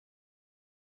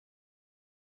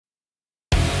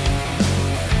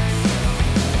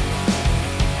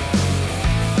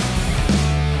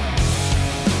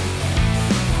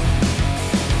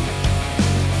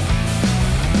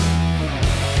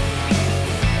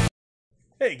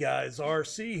Hey guys,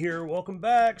 RC here. Welcome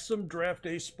back. Some Draft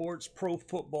Day Sports Pro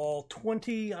Football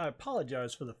 20. I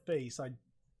apologize for the face. I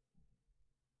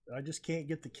just can't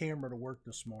get the camera to work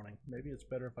this morning. Maybe it's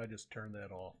better if I just turn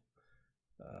that off.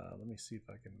 Let me see if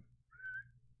I can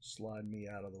slide me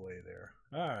out of the way there.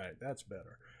 All right, that's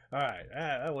better. All right,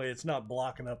 that way it's not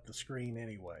blocking up the screen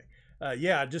anyway.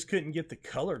 Yeah, I just couldn't get the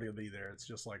color to be there. It's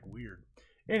just like weird.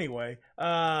 Anyway,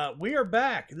 we are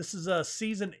back. This is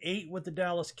season 8 with the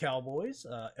Dallas Cowboys,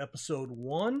 episode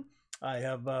 1. I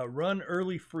have run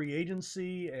early free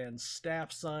agency and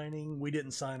staff signing. We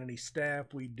didn't sign any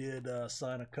staff. We did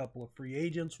sign a couple of free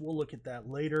agents. We'll look at that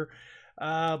later.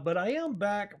 But I am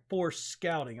back for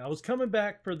scouting. I was coming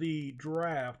back for the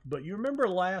draft, but you remember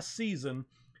last season,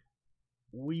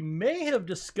 we may have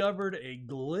discovered a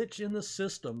glitch in the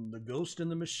system, the ghost in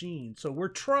the machine. So we're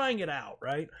trying it out,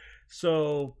 right?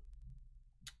 So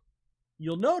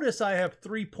you'll notice I have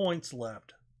 3 points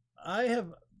left. I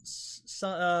have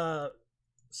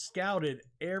scouted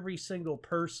every single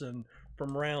person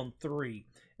from round 3.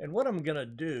 And what I'm going to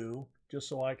do, just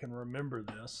so I can remember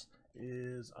this,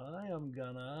 is I am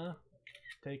going to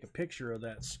take a picture of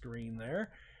that screen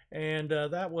there. And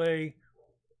that way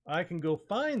I can go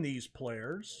find these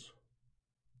players.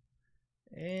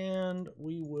 And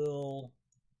we will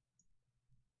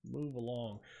move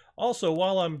along. Also,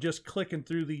 while I'm just clicking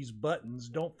through these buttons,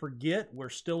 don't forget we're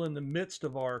still in the midst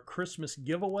of our Christmas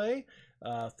giveaway.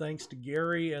 Thanks to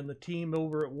Gary and the team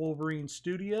over at Wolverine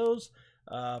Studios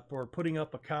for putting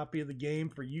up a copy of the game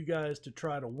for you guys to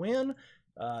try to win.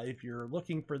 If you're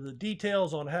looking for the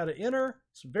details on how to enter,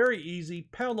 it's very easy.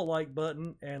 Pound the like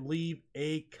button and leave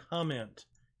a comment.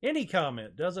 Any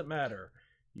comment, doesn't matter.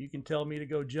 You can tell me to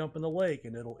go jump in the lake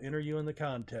and it'll enter you in the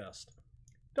contest.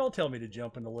 Don't tell me to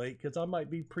jump in the lake because I might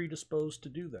be predisposed to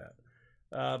do that.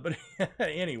 But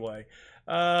anyway,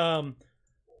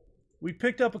 we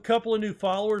picked up a couple of new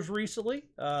followers recently.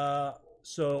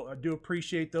 So I do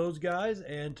appreciate those guys.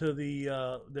 And to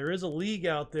the there is a league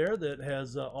out there that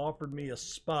has offered me a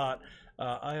spot.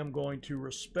 I am going to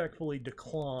respectfully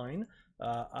decline.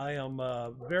 I am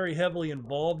very heavily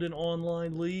involved in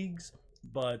online leagues,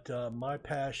 but my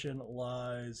passion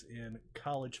lies in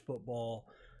college football,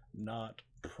 not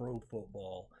pro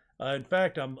football. In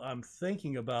fact, I'm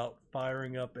thinking about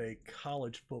firing up a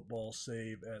college football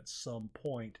save at some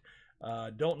point.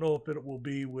 Don't know if it will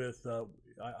be with,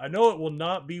 I know it will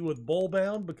not be with Bowl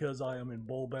Bound because I am in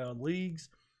Bowl Bound leagues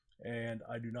and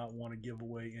I do not want to give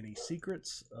away any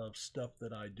secrets of stuff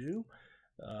that I do.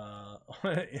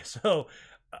 So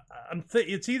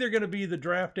it's either going to be the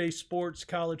Draft Day Sports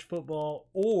college football,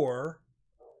 or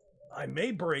I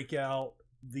may break out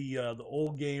the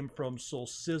old game from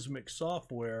Solsismic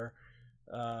Software,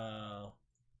 the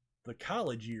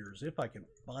college years, if I can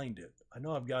find it. I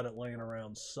know I've got it laying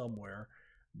around somewhere,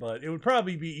 but it would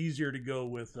probably be easier to go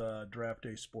with Draft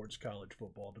Day Sports college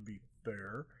football, to be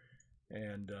fair,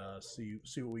 and see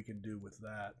what we can do with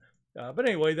that. But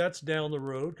anyway, that's down the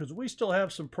road because we still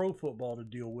have some pro football to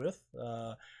deal with.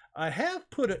 I have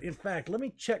put it, in fact, let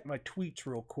me check my tweets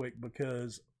real quick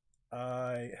because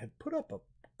I had put up a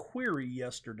query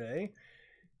yesterday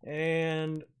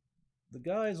and the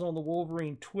guys on the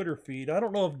Wolverine Twitter feed, I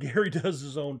don't know if Gary does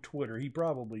his own Twitter. He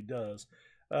probably does.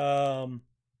 But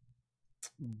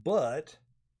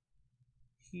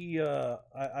he,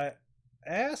 I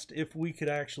asked if we could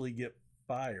actually get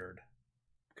fired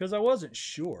because I wasn't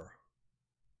sure.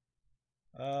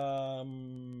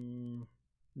 No,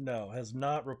 has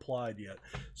not replied yet.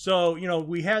 So,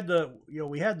 we had the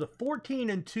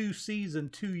 14-2 season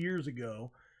 2 years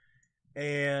ago,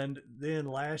 and then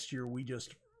last year we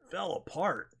just fell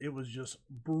apart. It was just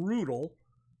brutal.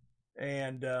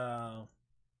 And I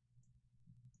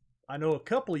know a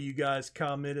couple of you guys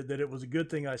commented that it was a good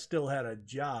thing I still had a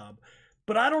job,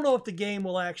 but I don't know if the game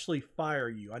will actually fire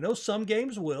you. I know some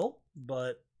games will,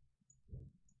 but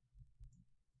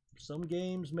some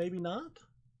games maybe not.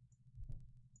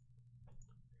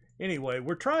 Anyway,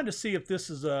 we're trying to see if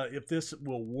this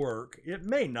will work. It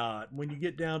may not. When you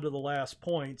get down to the last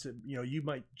points, you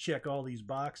might check all these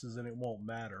boxes and it won't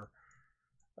matter.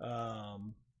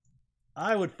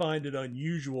 I would find it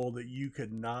unusual that you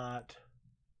could not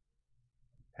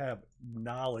have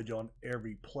knowledge on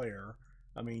every player.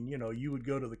 I mean, you would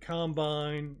go to the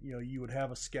combine, you would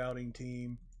have a scouting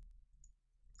team.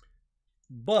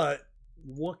 But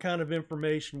what kind of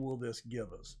information will this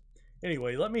give us?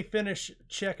 Anyway, let me finish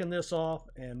checking this off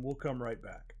and we'll come right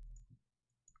back.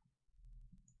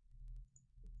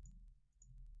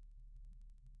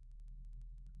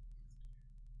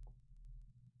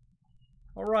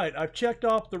 All right, I've checked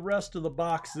off the rest of the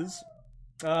boxes.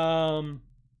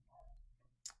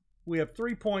 We have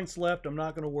 3 points left. I'm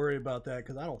not going to worry about that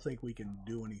because I don't think we can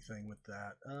do anything with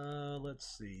that.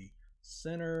 Let's see.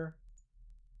 Center.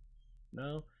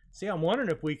 No. See, I'm wondering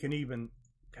if we can even...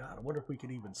 God, I wonder if we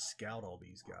can even scout all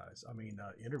these guys. I mean,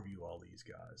 interview all these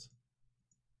guys.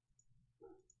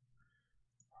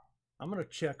 I'm going to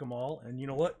check them all. And you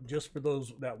know what? Just for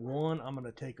that one, I'm going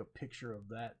to take a picture of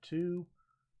that too.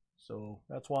 So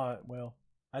that's why, well,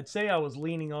 I'd say I was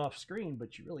leaning off screen,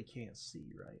 but you really can't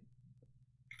see, right?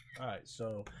 All right,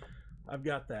 so I've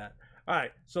got that. All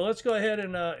right, so let's go ahead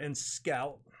and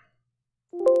scout.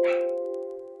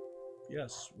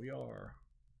 Yes, we are.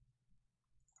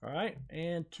 All right,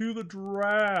 and to the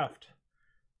draft.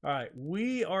 All right,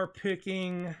 we are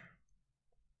picking...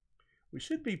 We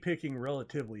should be picking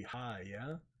relatively high,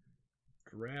 yeah?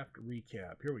 Draft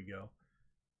recap. Here we go.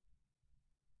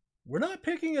 We're not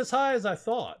picking as high as I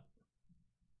thought.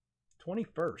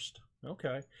 21st.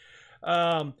 Okay.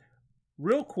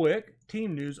 Real quick,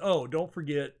 team news. Oh, don't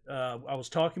forget, I was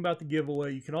talking about the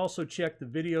giveaway. You can also check the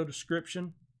video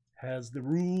description. Has the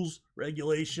rules,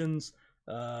 regulations,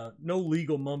 no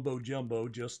legal mumbo jumbo.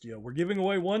 Just, you know, we're giving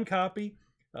away one copy.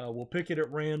 We'll pick it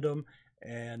at random,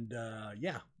 and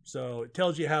yeah. So it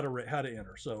tells you how to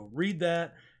enter. So read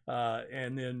that,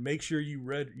 and then make sure you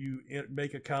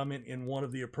make a comment in one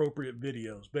of the appropriate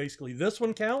videos. Basically, this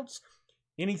one counts.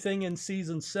 Anything in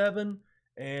season 7,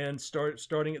 and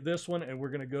starting at this one, and we're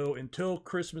going to go until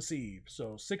Christmas Eve.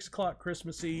 So 6 o'clock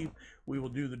Christmas Eve, we will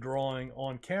do the drawing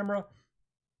on camera,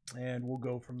 and we'll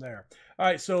go from there. All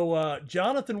right. So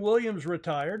Jonathan Williams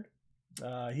retired.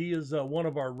 He is one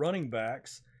of our running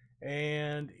backs,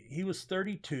 and he was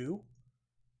 32.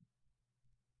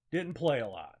 Didn't play a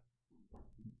lot.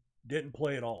 Didn't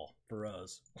play at all for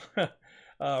us.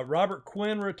 Robert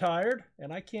Quinn retired,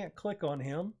 and I can't click on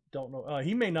him. Don't know.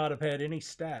 He may not have had any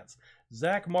stats.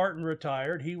 Zach Martin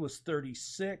retired. He was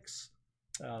 36.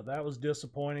 That was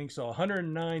disappointing. So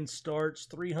 109 starts,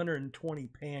 320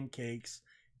 pancakes,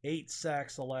 8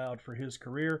 sacks allowed for his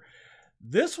career.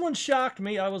 This one shocked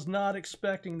me. I was not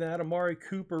expecting that. Amari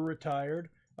Cooper retired.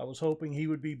 I was hoping he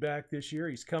would be back this year.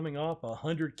 He's coming off a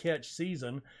 100-catch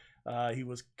season. He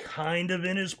was kind of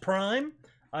in his prime,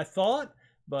 I thought,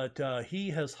 but he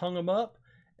has hung him up,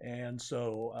 and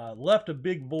so left a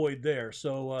big void there.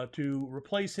 So to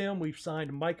replace him, we've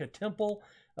signed Micah Temple,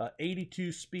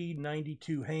 82 speed,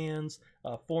 92 hands,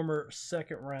 former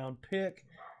second-round pick,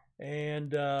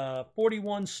 and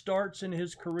 41 starts in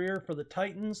his career for the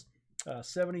Titans,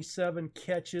 77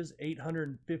 catches,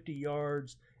 850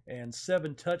 yards, and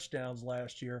 7 touchdowns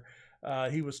last year.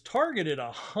 He was targeted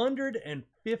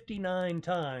 159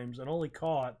 times and only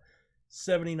caught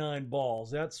 79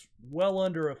 balls. That's well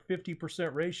under a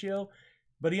 50% ratio,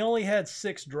 but he only had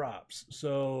 6 drops.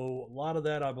 So a lot of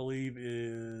that, I believe,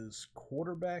 is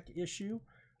quarterback issue,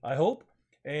 I hope.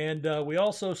 And we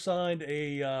also signed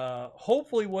a,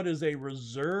 hopefully what is a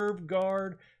reserve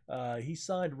guard. He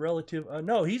signed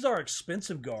no, he's our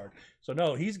expensive guard. So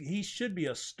no, he should be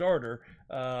a starter.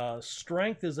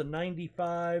 Strength is a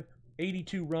 95,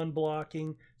 82 run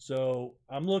blocking. So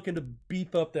I'm looking to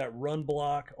beef up that run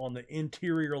block on the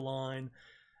interior line.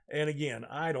 And again,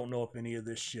 I don't know if any of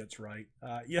this shit's right.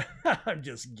 Yeah, I'm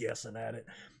just guessing at it.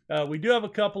 We do have a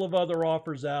couple of other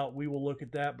offers out. We will look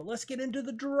at that, but let's get into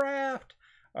the draft.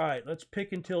 All right, let's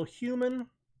pick until human.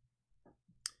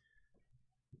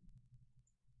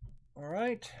 All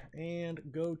right, and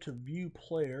go to view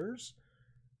players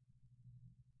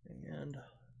and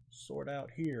sort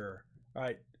out here. All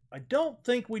right, I don't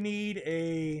think we need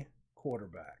a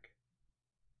quarterback.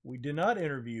 We did not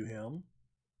interview him,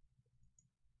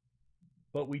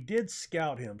 but we did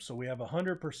scout him, so we have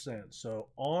 100%. So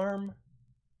arm,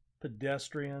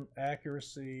 pedestrian,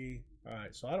 accuracy. All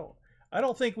right, so I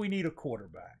don't think we need a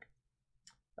quarterback.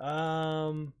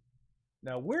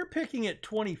 Now we're picking at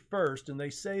 21st, and they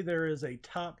say there is a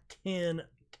top 10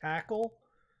 tackle,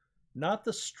 not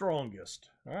the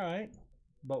strongest. All right,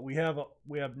 but we have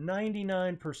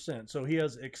 99%. So he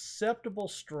has acceptable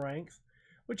strength,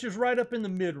 which is right up in the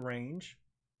mid-range.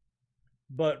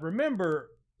 But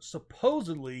remember,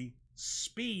 supposedly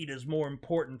speed is more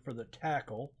important for the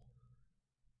tackle,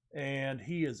 and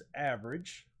he is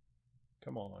average.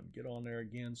 Come on, get on there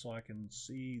again so I can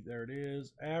see. There it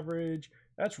is, average.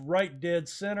 That's right dead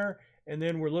center. And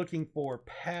then we're looking for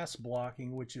pass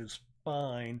blocking, which is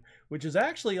fine, which is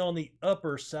actually on the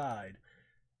upper side.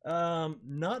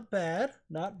 Not bad,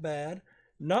 not bad.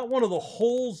 Not one of the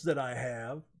holes that I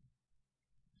have,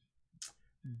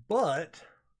 but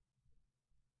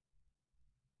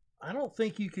I don't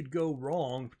think you could go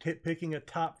wrong picking a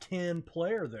top 10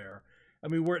 player there. I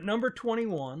mean, we're at number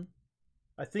 21.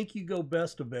 I think you go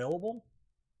best available.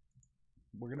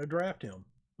 we're going to draft him.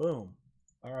 Boom.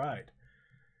 All right.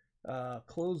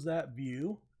 Close that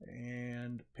view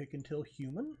and pick until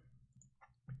human.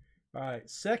 All right,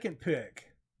 second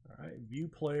pick. All right, view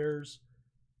players.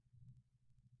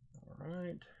 All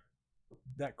right.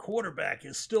 That quarterback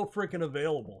is still freaking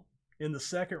available in the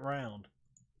second round.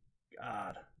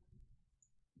 God.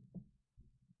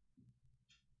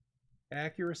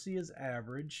 Accuracy is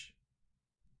average.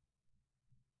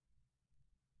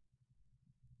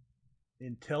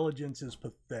 Intelligence is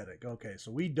pathetic. Okay, so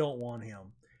we don't want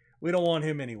him. We don't want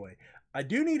him anyway. I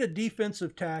do need a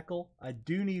defensive tackle. I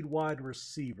do need wide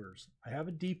receivers. I have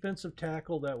a defensive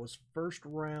tackle that was first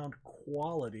round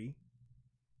quality.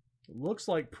 It looks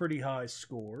like pretty high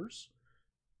scores.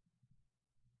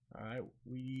 All right,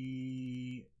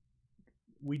 we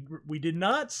did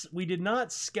not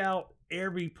scout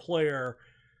every player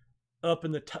up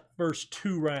in the first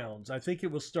 2 rounds. I think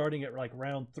it was starting at like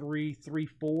round 3,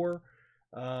 4.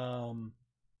 So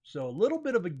a little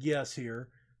bit of a guess here.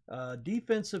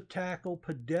 Defensive tackle,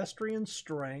 pedestrian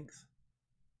strength.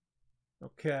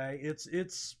 Okay,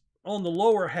 it's on the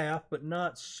lower half, but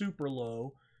not super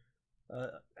low.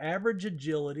 Average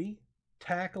agility.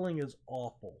 Tackling is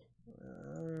awful.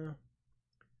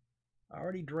 I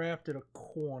already drafted a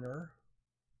corner.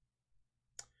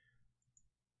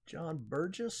 John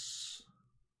Burgess.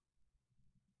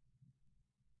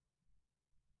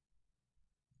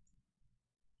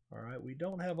 All right, we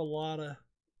don't have a lot of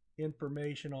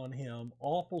information on him.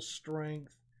 Awful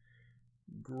strength,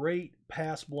 great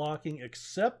pass blocking,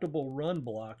 acceptable run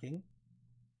blocking.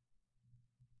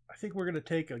 I think we're going to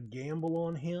take a gamble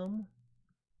on him.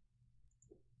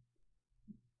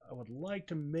 I would like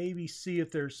to maybe see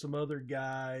if there's some other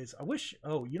guys. I wish,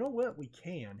 oh, you know what? We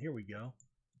can. Here we go.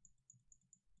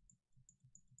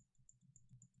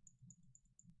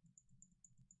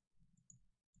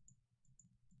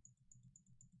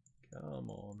 Come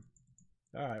on.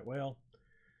 All right, well.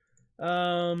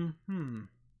 I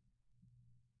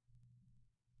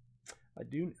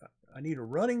need a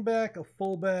running back, a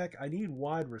fullback. I need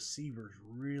wide receivers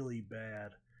really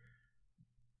bad.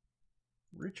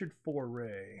 Richard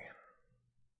Foray.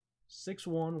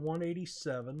 6'1",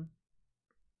 187.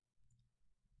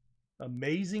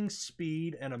 Amazing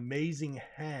speed and amazing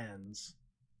hands.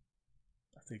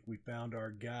 I think we found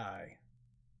our guy.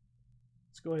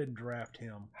 Let's go ahead and draft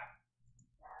him.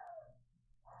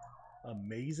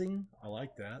 Amazing. I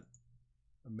like that.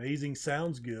 Amazing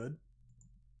sounds good.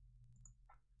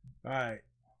 All right.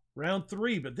 Round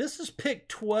 3, but this is pick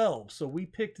 12, so we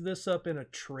picked this up in a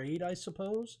trade, I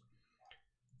suppose.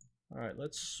 All right,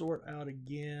 let's sort out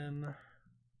again.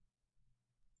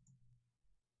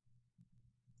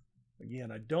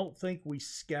 Again, I don't think we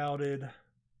scouted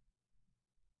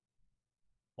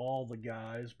all the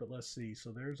guys, but let's see.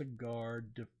 So there's a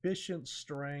guard, deficient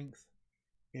strength,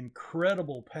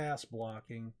 incredible pass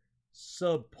blocking,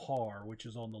 subpar, which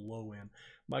is on the low end.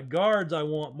 My guards, I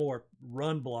want more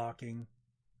run blocking.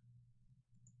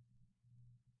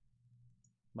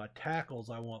 My tackles,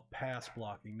 I want pass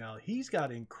blocking. Now, he's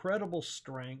got incredible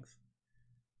strength,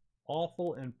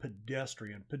 awful, and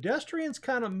pedestrian. Pedestrian's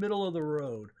kind of middle of the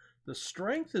road. The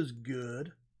strength is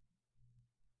good.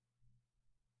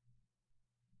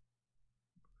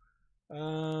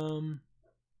 John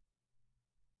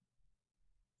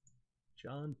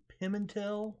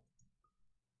Pimentel.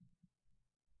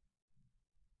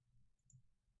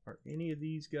 Are any of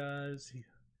these guys?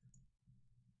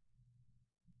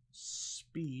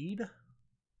 Speed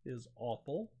is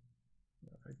awful.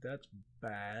 All right, that's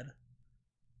bad.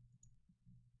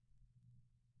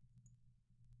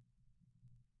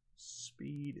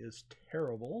 Speed is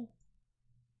terrible.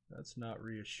 That's not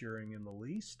reassuring in the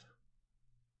least.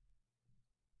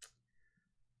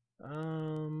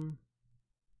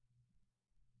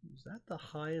 Is that the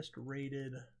highest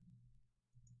rated?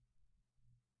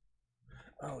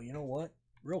 Oh, you know what?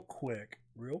 Real quick.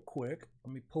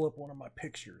 Let me pull up one of my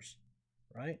pictures,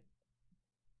 right?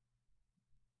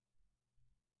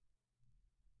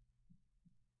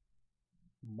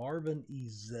 Marvin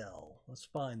Ezell. Let's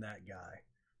find that guy.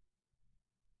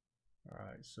 All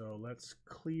right, so let's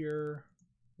clear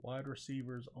wide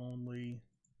receivers only,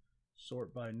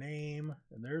 sort by name,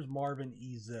 and there's Marvin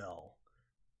Ezell.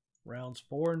 Rounds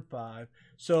 4 and 5.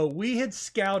 So we had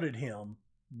scouted him,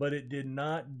 but it did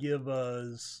not give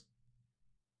us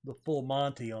the full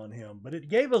Monty on him, but it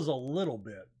gave us a little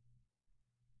bit.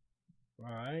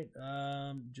 All right,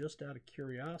 just out of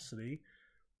curiosity,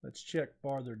 let's check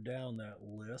farther down that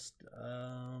list.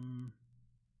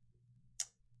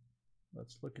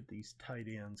 Let's look at these tight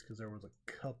ends because there was a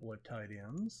couple of tight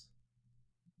ends.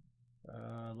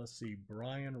 Let's see,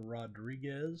 Brian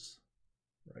Rodriguez.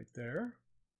 right there.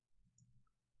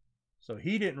 So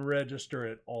he didn't register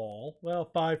at all. Well,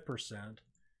 5%.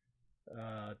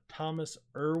 Thomas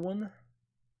Irwin,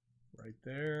 right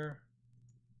there.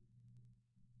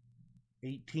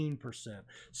 18%.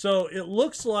 So it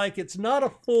looks like it's not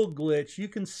a full glitch. You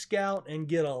can scout and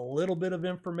get a little bit of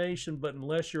information, but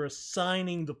unless you're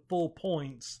assigning the full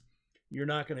points, you're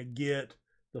not going to get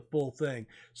the full thing.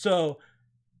 So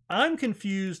I'm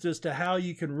confused as to how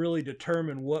you can really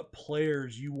determine what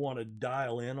players you want to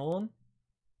dial in on.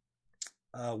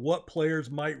 What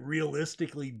players might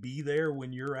realistically be there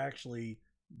when you're actually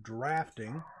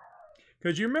drafting.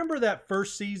 Because you remember that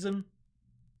first season,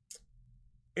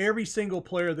 every single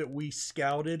player that we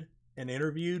scouted and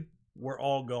interviewed were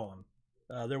all gone.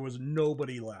 There was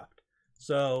nobody left.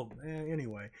 So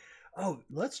anyway, oh,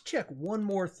 let's check one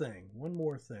more thing.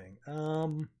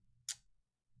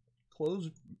 Close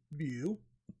view.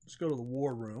 Let's go to the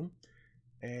war room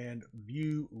and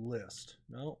view list.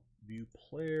 No, view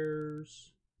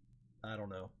players. I don't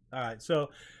know. All right, so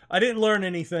I didn't learn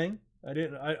anything.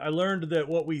 I learned that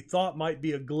what we thought might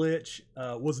be a glitch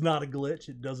was not a glitch.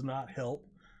 It does not help.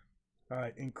 All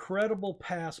right, incredible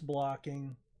pass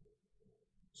blocking,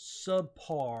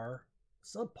 subpar.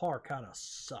 Subpar kind of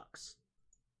sucks.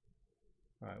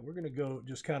 All right, we're going to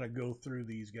just kind of go through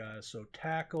these guys. So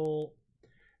tackle.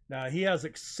 Now, he has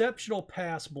exceptional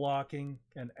pass blocking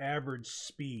and average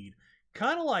speed.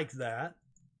 Kind of like that.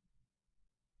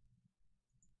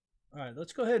 All right,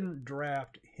 let's go ahead and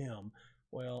draft him.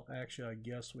 Well, actually, I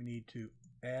guess we need to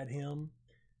add him.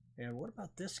 And what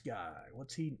about this guy? What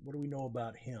do we know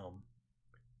about him?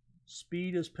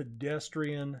 Speed is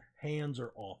pedestrian. Hands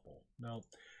are awful. No.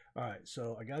 All right,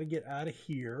 so I got to get out of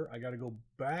here. I got to go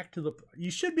back to the...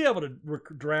 You should be able to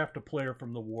draft a player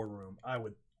from the war room, I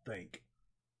would think.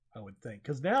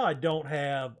 Because now I don't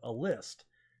have a list.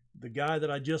 The guy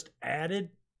that I just added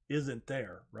isn't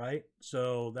there, right?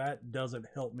 So that doesn't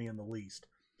help me in the least.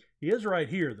 He is right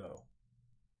here, though.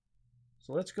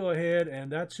 So let's go ahead,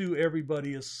 and that's who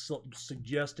everybody is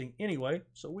suggesting anyway.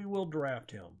 So we will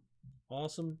draft him.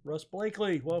 Awesome. Russ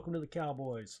Blakely, welcome to the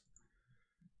Cowboys.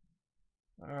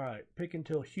 All right, pick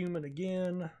until human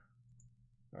again.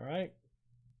 All right,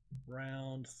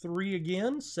 round 3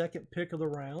 again, second pick of the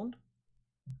round.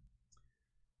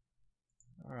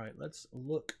 All right, let's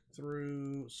look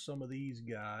through some of these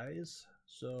guys.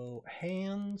 So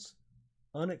hands,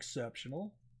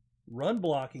 unexceptional. Run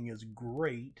blocking is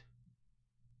great,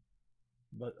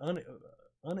 but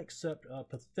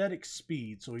pathetic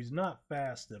speed, so he's not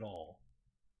fast at all.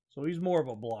 So he's more of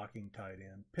a blocking tight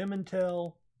end.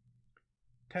 Pimentel,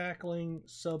 tackling,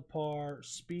 subpar,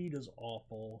 speed is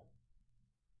awful.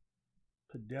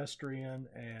 Pedestrian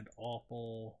and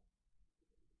awful.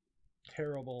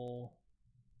 Terrible.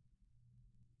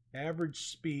 Average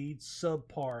speed,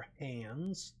 subpar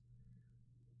hands.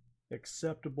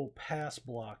 Acceptable pass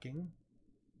blocking.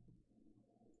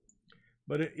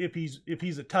 But if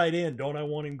he's a tight end, don't I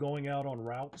want him going out on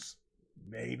routes?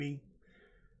 Maybe.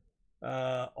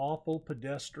 Awful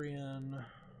pedestrian.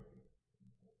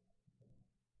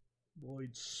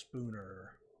 Lloyd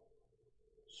Spooner.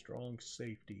 Strong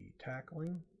safety.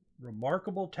 Tackling.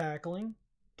 Remarkable tackling.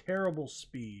 Terrible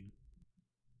speed.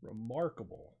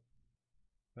 Remarkable.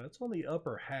 That's on the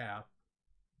upper half.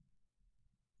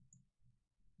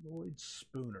 Lloyd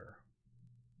Spooner.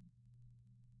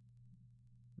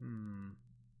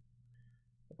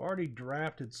 I've already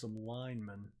drafted some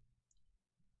linemen.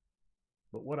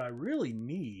 But what I really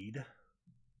need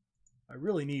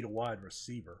a wide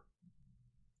receiver.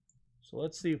 So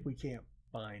let's see if we can't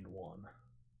find one.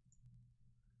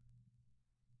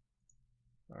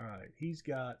 All right, he's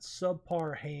got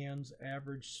subpar hands,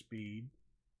 average speed,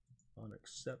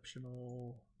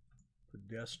 unexceptional,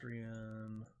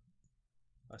 pedestrian.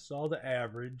 I saw the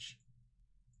average,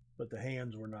 but the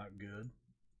hands were not good.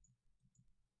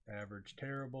 Average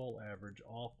terrible, average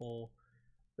awful.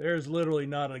 There's literally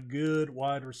not a good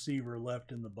wide receiver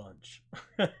left in the bunch.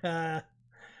 That's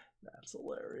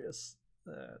hilarious.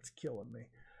 That's killing me.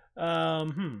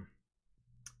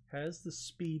 Has the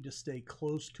speed to stay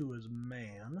close to his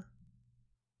man.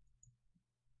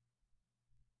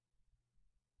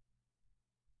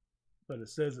 But it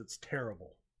says it's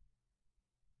terrible.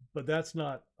 But that's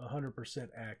not 100%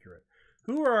 accurate.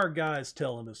 Who are our guys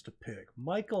telling us to pick?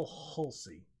 Michael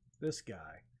Hulsey, this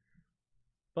guy.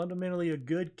 Fundamentally a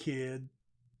good kid.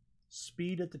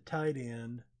 Speed at the tight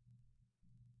end.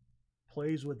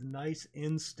 Plays with nice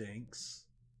instincts.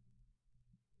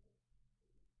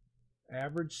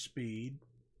 Average speed.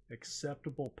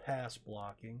 Acceptable pass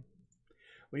blocking.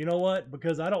 Well, you know what?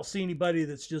 Because I don't see anybody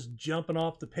that's just jumping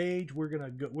off the page, we're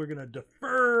gonna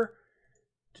defer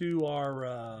to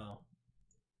our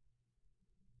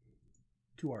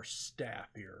staff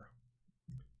here.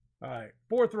 All right,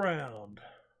 4th round.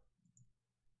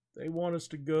 They want us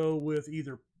to go with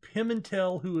either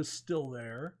Pimentel, who is still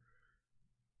there,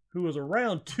 who is a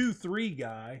round 2-3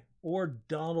 guy, or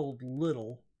Donald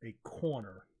Little, a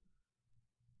corner,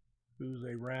 who's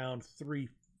a round 3-4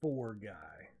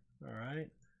 guy. All right.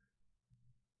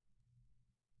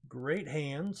 Great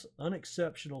hands,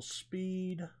 unexceptional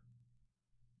speed.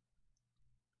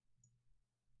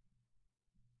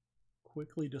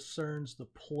 Quickly discerns the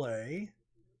play.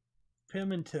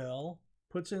 Pimentel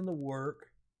puts in the work.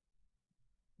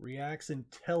 Reacts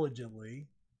intelligently.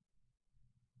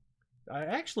 I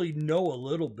actually know a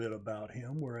little bit about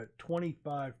him. We're at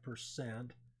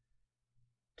 25%.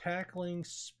 Tackling,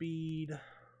 speed.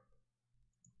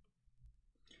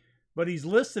 But he's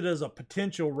listed as a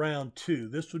potential round 2.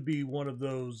 This would be one of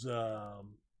those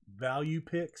value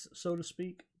picks, so to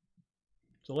speak.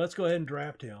 So let's go ahead and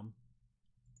draft him.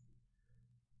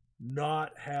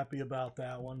 Not happy about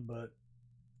that one, but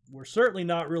we're certainly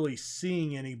not really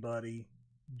seeing anybody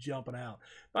jumping out.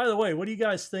 By the way, what do you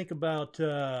guys think about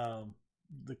the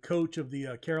coach of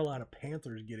the Carolina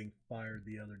Panthers getting fired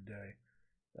the other day?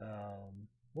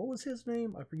 What was his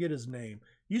name? I forget his name.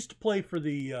 Used to play for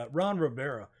the Ron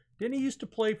Rivera. Didn't he used to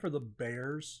play for the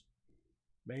Bears?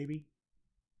 Maybe.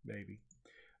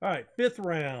 All right, 5th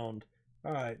round.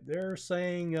 All right, they're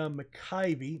saying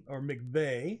McVay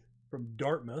from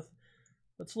Dartmouth.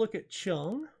 Let's look at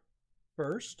Chung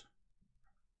first.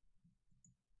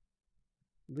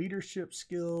 Leadership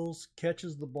skills,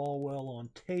 catches the ball well on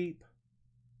tape.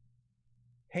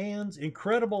 Hands,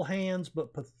 incredible hands,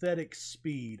 but pathetic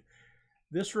speed.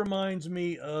 This reminds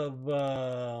me of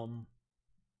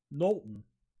Knowlton.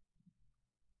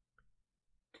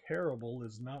 Terrible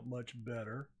is not much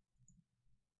better.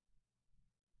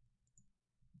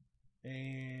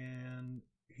 And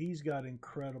he's got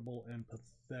incredible and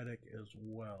pathetic as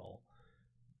well.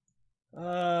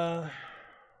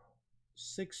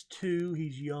 6'2",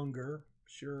 he's younger.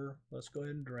 Sure, let's go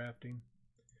ahead and draft him.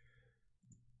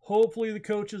 Hopefully the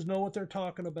coaches know what they're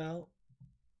talking about.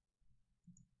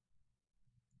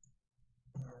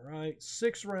 All right,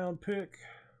 6th round pick.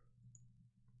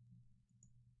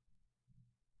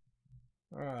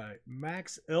 All right,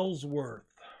 Max Ellsworth,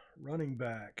 running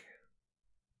back.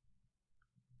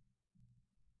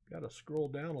 Got to scroll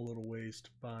down a little ways to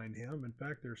find him. In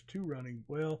fact, there's 2 running.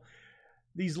 Well,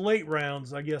 these late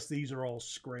rounds, I guess these are all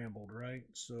scrambled, right?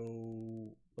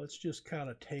 So let's just kind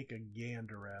of take a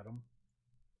gander at them.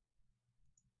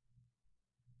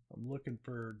 I'm looking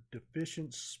for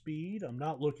deficient speed. I'm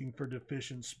not looking for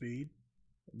deficient speed.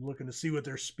 I'm looking to see what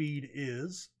their speed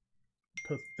is.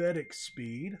 Pathetic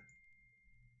speed.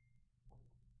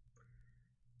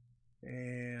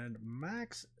 And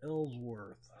Max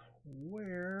Ellsworth,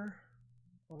 where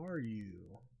are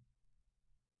you?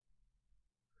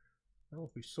 Well,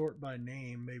 if we sort by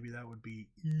name, maybe that would be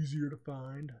easier to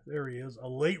find. There he is, a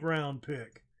late round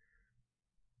pick.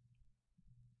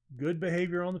 Good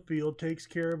behavior on the field, takes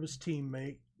care of his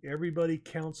teammate. Everybody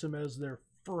counts him as their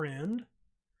friend.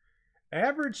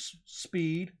 Average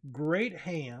speed, great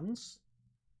hands.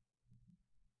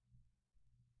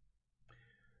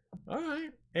 All right.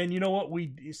 And you know what?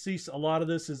 We see a lot of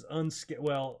this is unscouted.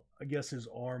 Well, I guess his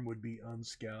arm would be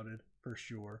unscouted for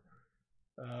sure.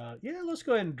 Yeah, let's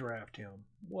go ahead and draft him.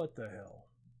 What the hell?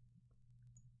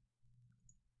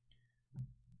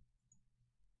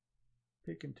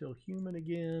 Pick until human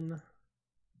again.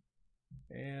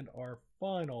 And our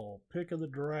final pick of the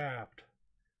draft.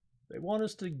 They want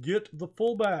us to get the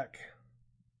fullback.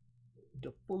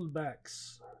 The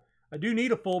fullbacks. I do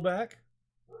need a fullback.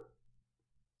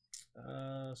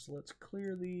 So let's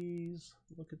clear these.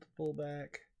 Look at the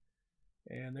fullback.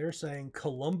 And they're saying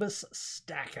Columbus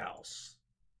Stackhouse.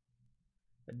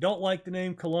 I don't like the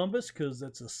name Columbus because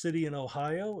that's a city in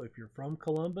Ohio. If you're from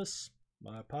Columbus,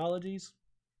 my apologies.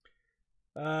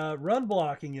 Run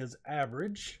blocking is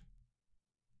average.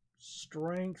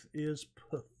 Strength is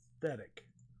pathetic.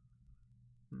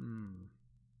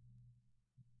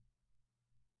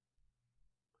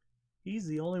 He's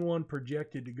the only one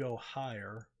projected to go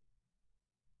higher.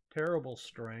 Terrible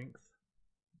strength.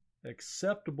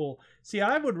 Acceptable. See,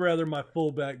 I would rather my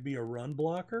fullback be a run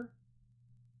blocker.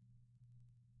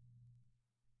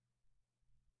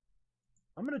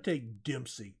 I'm going to take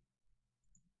Dempsey.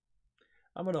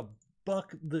 I'm going to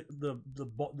buck the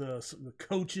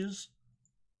coaches.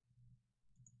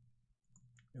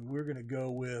 And we're going to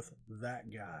go with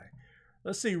that guy.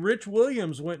 Let's see. Rich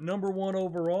Williams went #1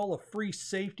 overall, a free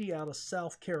safety out of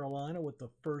South Carolina with the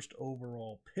 1st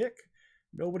overall pick.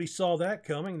 Nobody saw that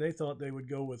coming. They thought they would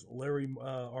go with Larry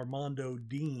Armando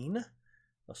Dean,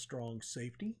 a strong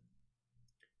safety.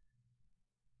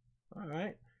 All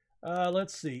right.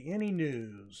 Let's see. Any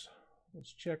news?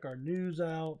 Let's check our news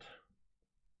out.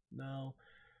 No.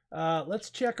 Let's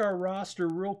check our roster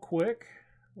real quick.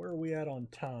 Where are we at on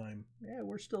time? Yeah,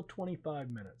 we're still 25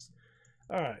 minutes.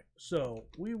 All right. So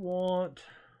we want...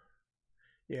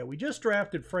 Yeah, we just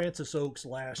drafted Francis Oakes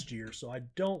last year, so I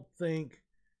don't think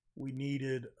we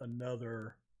needed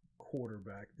another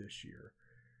quarterback this year.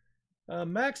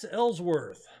 Max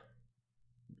Ellsworth,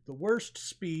 the worst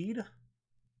speed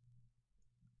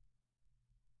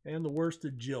and the worst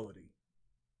agility.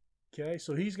 Okay,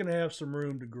 so he's going to have some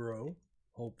room to grow,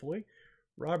 hopefully.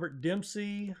 Robert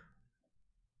Dempsey,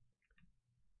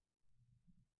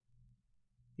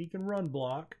 he can run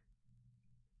block.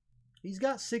 He's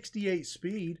got 68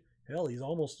 speed. Hell, he's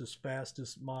almost as fast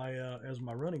as my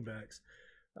running backs.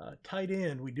 Tight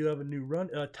end, we do have a new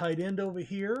tight end over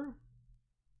here.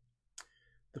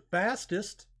 The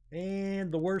fastest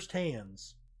and the worst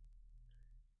hands.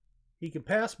 He can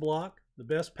pass block, the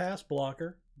best pass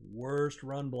blocker, worst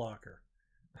run blocker.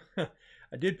 I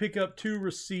did pick up 2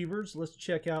 receivers. Let's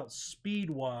check out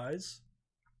speed-wise.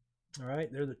 All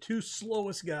right, they're the 2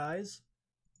 slowest guys,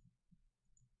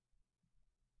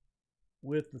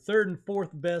 with the 3rd and 4th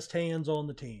best hands on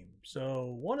the team.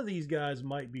 So one of these guys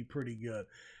might be pretty good.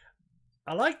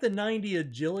 I like the 90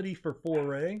 agility for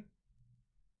 4A.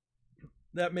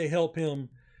 That may help him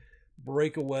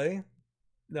break away.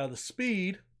 Now the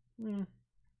speed,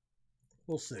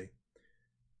 we'll see.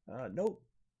 Nope.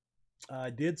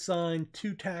 I did sign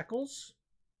 2 tackles.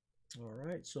 All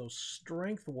right, so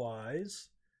strength-wise,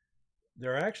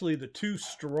 they're actually the 2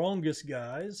 strongest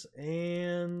guys,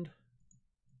 and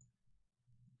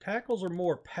tackles are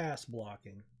more pass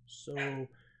blocking. So,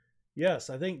 yes,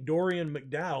 I think Dorian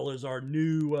McDowell is our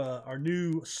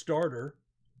new starter.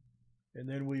 And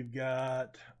then we've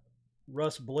got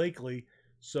Russ Blakely.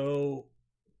 So,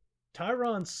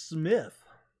 Tyron Smith.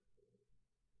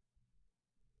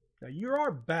 Now, you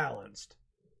are balanced.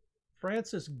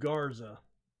 Francis Garza.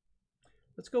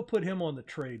 Let's go put him on the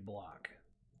trade block.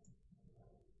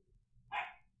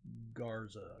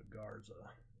 Garza.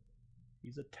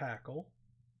 He's a tackle.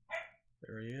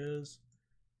 There he is.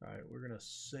 All right, we're going to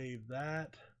save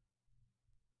that.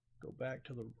 Go back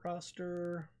to the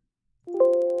roster.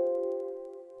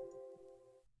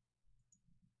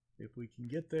 If we can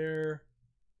get there.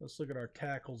 Let's look at our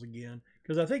tackles again,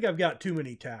 because I think I've got too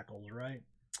many tackles, right?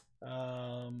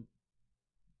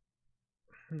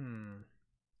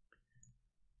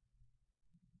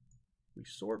 We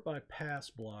sort by pass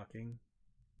blocking.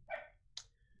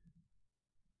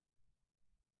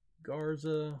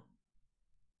 Garza.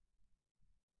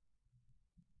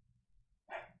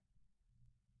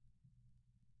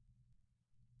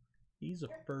 He's a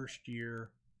first year.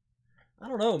 I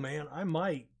don't know, man. I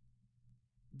might.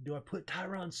 Do I put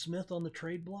Tyron Smith on the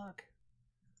trade block?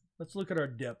 Let's look at our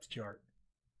depth chart.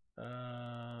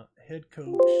 Head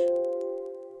coach.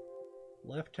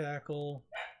 Left tackle.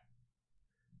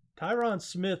 Tyron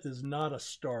Smith is not a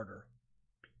starter.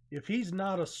 If he's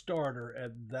not a starter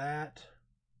at that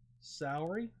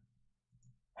salary,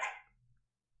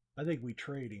 I think we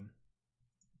trade him.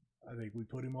 I think we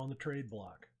put him on the trade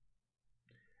block.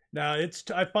 Now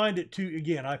I find it too,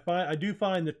 again, I do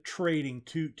find the trading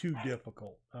too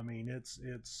difficult. I mean, it's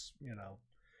you know,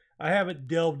 I haven't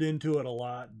delved into it a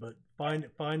lot, but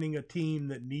finding a team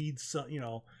that needs some, you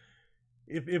know,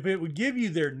 if it would give you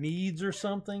their needs or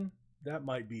something, that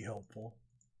might be helpful.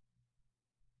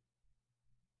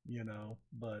 You know,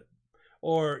 but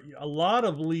or a lot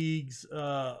of leagues,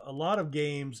 a lot of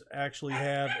games actually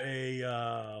have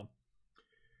a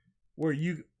where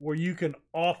you can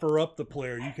offer up the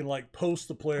player. You can like post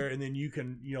the player, and then you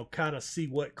can, you know, kind of see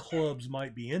what clubs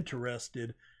might be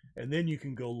interested, and then you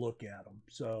can go look at them.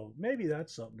 So maybe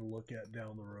that's something to look at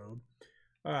down the road.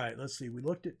 All right, let's see. We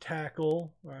looked at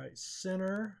tackle. All right,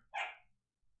 center,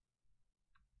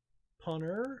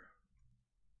 punter,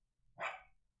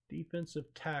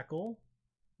 defensive tackle.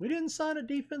 We didn't sign a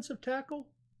defensive tackle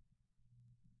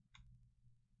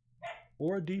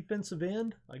or a defensive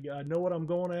end. I know what I'm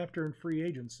going after in free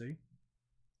agency.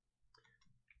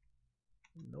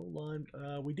 No line.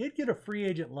 We did get a free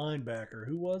agent linebacker.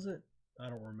 Who was it? I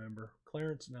don't remember.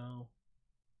 Clarence? No.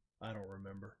 I don't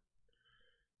remember.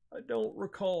 I don't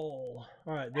recall.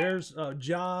 All right, there's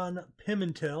John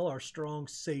Pimentel, our strong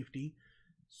safety.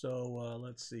 So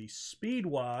let's see.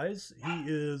 Speed-wise, he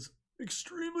is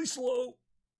extremely slow.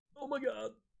 Oh, my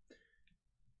God.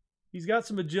 He's got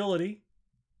some agility.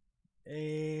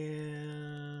 And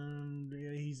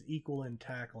yeah, he's equal in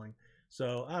tackling.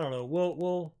 So I don't know.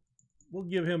 We'll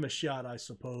give him a shot, I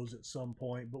suppose, at some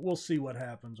point, but we'll see what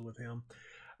happens with him.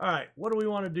 All right, what do we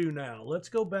want to do now? Let's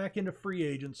go back into free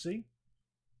agency.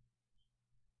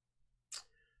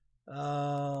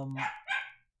 All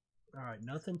right,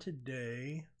 nothing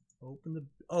today. Open the...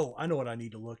 Oh, I know what I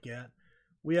need to look at.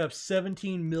 We have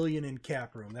 17 million in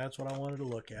cap room. That's what I wanted to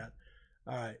look at.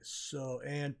 All right, so,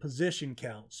 and position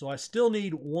count. So I still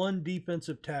need one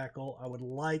defensive tackle. I would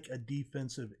like a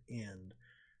defensive end.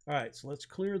 All right, so let's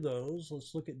clear those.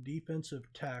 Let's look at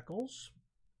defensive tackles.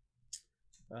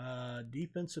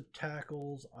 Defensive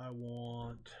tackles, I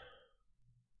want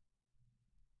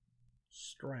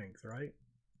strength, right?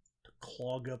 To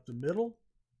clog up the middle.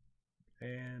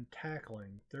 And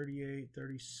tackling, 38,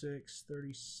 36,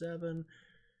 37.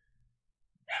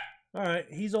 All right,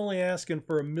 he's only asking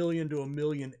for $1 million to $1.8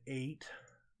 million.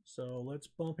 So let's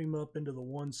bump him up into the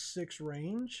 1.6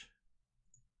 range.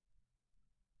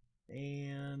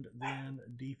 And then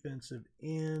defensive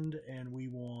end, and we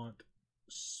want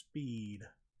speed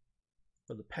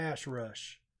for the pass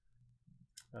rush.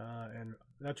 And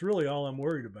that's really all I'm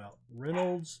worried about.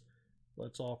 Reynolds,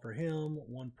 let's offer him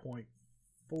 1.4.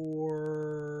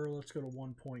 Let's go to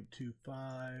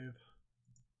 1.25.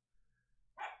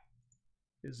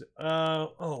 Is it,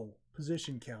 oh,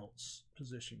 position counts.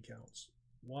 Position counts.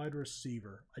 Wide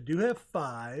receiver. I do have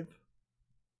 5.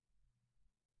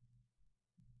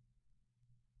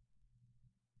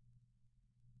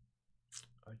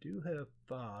 I do have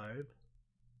 5.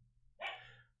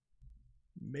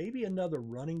 Maybe another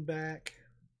running back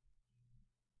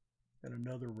and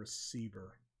another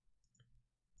receiver.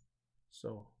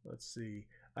 So let's see.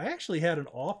 I actually had an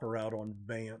offer out on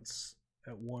Vance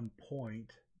at one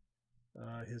point.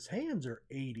 His hands are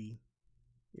 80.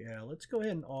 Yeah, let's go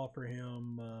ahead and offer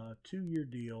him a 2-year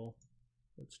deal.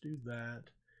 Let's do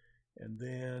that. And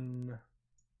then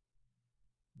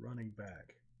running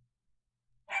back.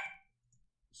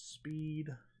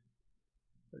 Speed,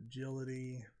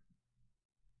 agility.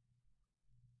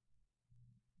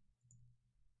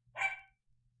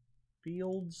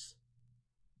 Fields.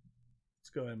 Let's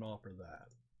go ahead and offer that.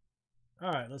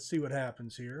 All right, let's see what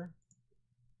happens here.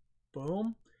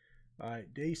 Boom. All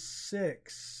right, day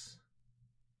 6.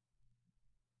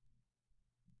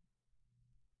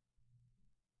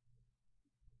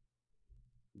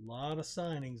 A lot of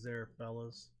signings there,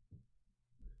 fellas.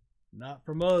 Not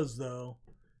from us, though.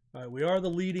 All right, we are the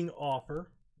leading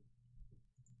offer.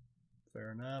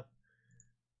 Fair enough.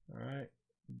 All right,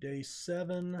 day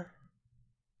 7.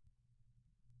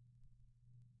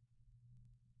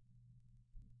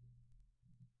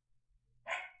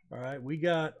 All right, we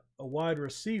got a wide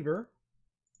receiver.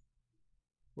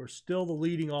 We're still the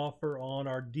leading offer on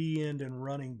our D end and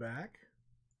running back.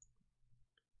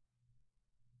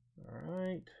 All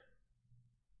right.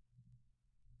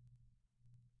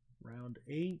 Round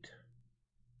 8.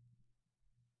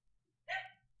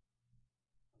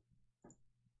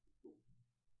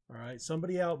 All right,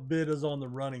 somebody outbid us on the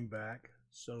running back.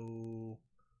 So,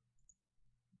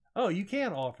 oh, you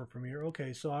can offer from here.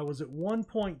 Okay, so I was at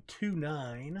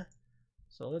 1.29.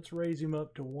 So let's raise him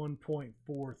up to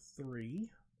 1.43.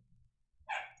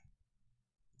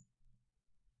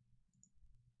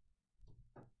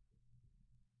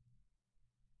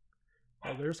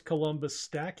 Oh, there's Columbus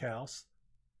Stackhouse.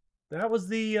 That was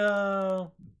the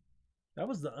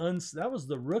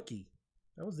rookie.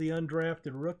 That was the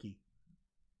undrafted rookie.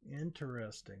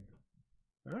 Interesting.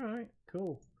 All right,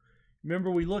 cool.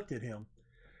 Remember we looked at him.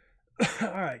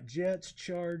 All right, Jets,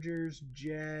 Chargers,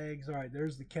 Jags. All right,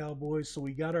 there's the Cowboys. So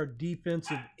we got our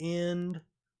defensive end,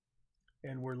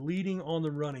 and we're leading on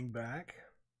the running back.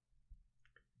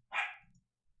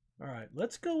 All right,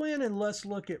 let's go in and let's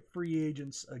look at free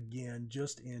agents again,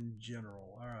 just in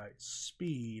general. All right,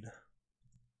 speed.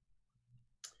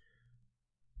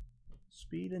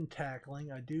 Speed and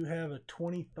tackling. I do have a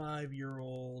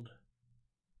 25-year-old.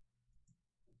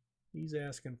 He's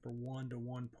asking for 1 to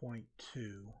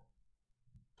 1.2.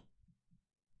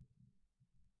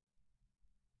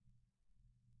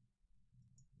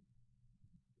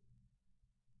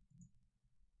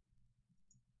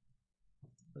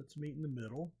 Let's meet in the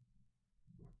middle.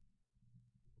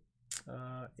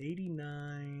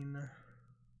 89.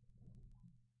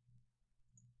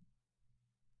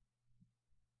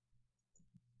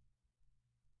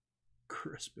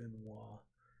 Chris Benoit.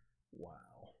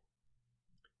 Wow.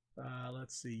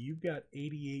 Let's see. You've got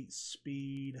 88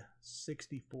 speed,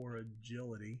 64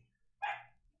 agility.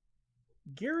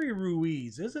 Gary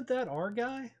Ruiz. Isn't that our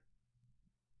guy?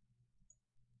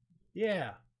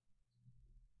 Yeah.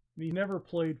 He never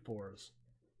played for us.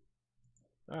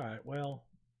 All right, well,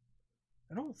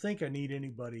 I don't think I need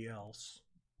anybody else.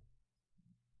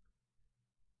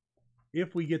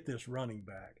 If we get this running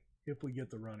back. If we get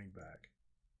the running back.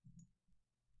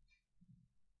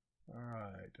 All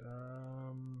right.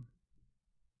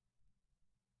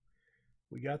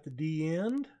 We got the D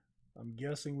end. I'm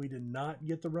guessing we did not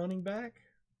get the running back.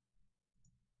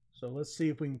 So let's see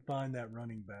if we can find that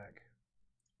running back.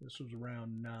 This was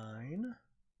around 9.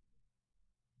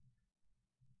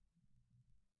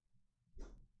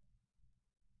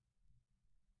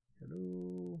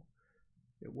 Hello.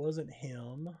 It wasn't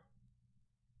him.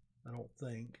 I don't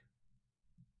think.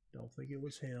 Don't think it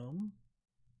was him.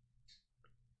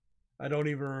 I don't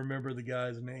even remember the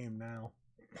guy's name now.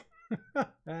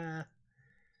 All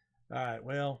right,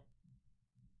 well,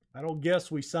 I don't guess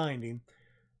we signed him.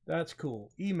 That's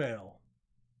cool. Email.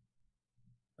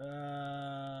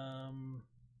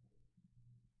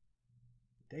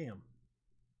 Damn.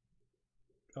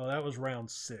 Oh, that was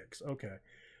round 6. Okay.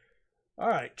 All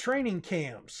right, training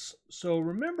camps. So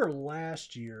remember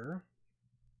last year,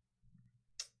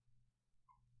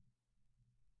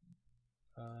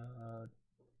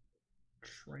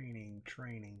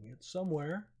 training. It's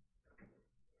somewhere.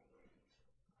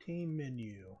 Team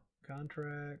menu,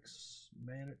 contracts,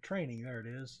 training. There it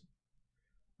is.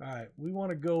 All right, we want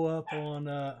to go up on.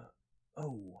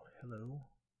 Oh, hello.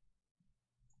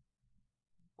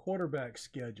 Quarterback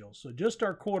schedule. So just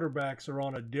our quarterbacks are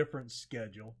on a different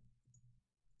schedule.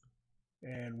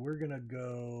 And we're going to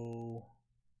go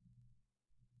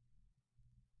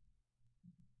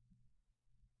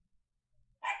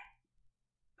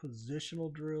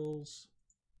positional drills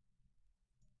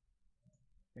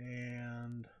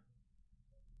and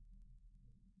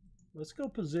let's go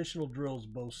positional drills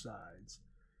both sides.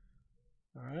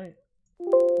 All right.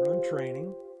 Run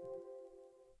training.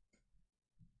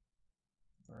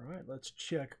 All right, let's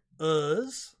check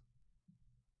us.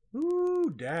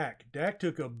 Ooh, Dak. Dak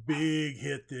took a big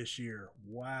hit this year.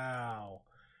 Wow.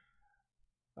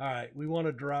 All right, we want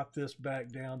to drop this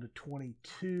back down to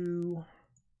 22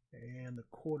 and the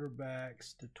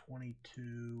quarterbacks to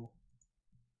 22.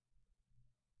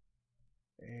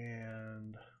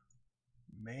 And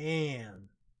man,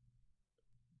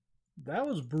 that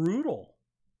was brutal.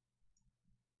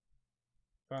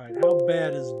 All right, how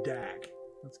bad is Dak?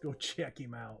 Let's go check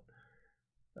him out.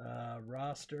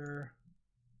 Roster.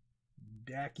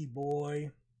 Dacky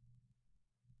boy.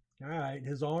 All right,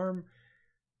 his arm,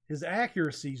 his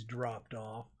accuracy's dropped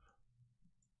off.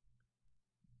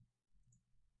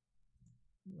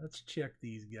 Let's check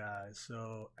these guys.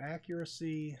 So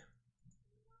accuracy,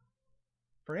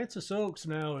 Francis Oaks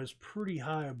now is pretty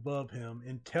high above him.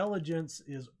 Intelligence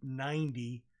is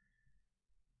 90.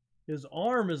 His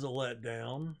arm is a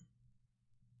letdown.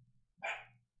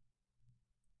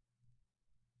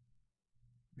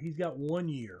 He's got 1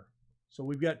 year. So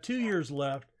we've got 2 years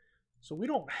left. So we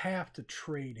don't have to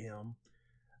trade him.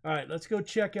 All right, let's go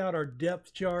check out our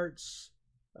depth charts.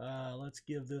 Let's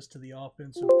give this to the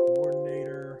offensive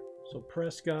coordinator. So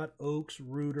Prescott, Oaks,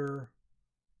 Reuter.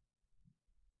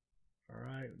 All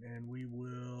right, and we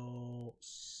will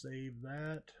save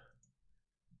that.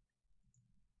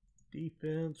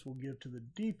 Defense, we'll give to the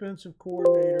defensive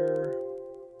coordinator.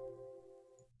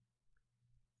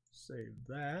 Save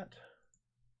that.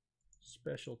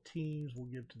 Special teams, we'll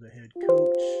give to the head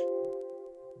coach.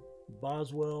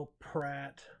 Boswell,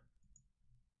 Pratt.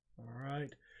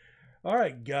 All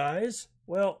right, guys.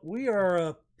 Well, we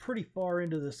are pretty far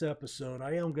into this episode.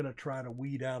 I am going to try to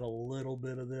weed out a little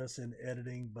bit of this in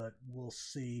editing, but we'll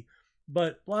see.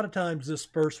 But a lot of times this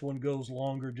first one goes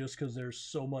longer just because there's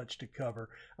so much to cover.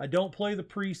 I don't play the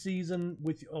preseason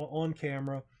with on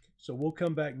camera, so we'll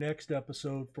come back next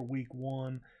episode for week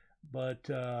 1. But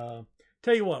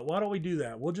tell you what, why don't we do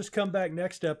that? We'll just come back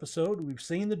next episode. We've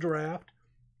seen the draft.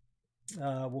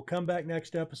 We'll come back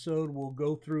next episode. We'll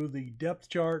go through the depth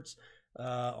charts,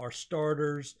 our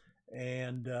starters,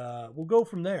 and we'll go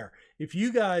from there. If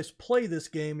you guys play this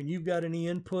game and you've got any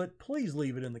input, please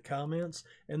leave it in the comments.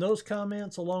 And those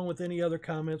comments, along with any other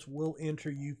comments, will enter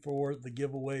you for the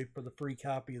giveaway for the free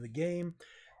copy of the game.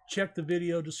 Check the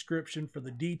video description for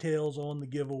the details on the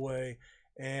giveaway.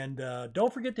 And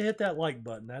don't forget to hit that like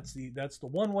button. That's the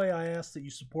one way I ask that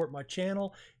you support my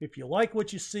channel. If you like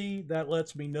what you see, that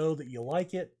lets me know that you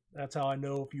like it. That's how I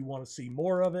know if you want to see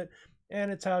more of it. And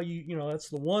it's how that's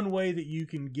the one way that you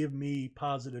can give me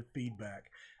positive feedback.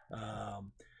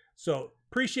 So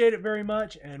appreciate it very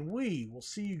much. And we will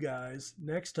see you guys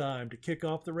next time to kick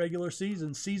off the regular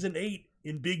season, Season 8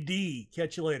 in Big D.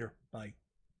 Catch you later. Bye.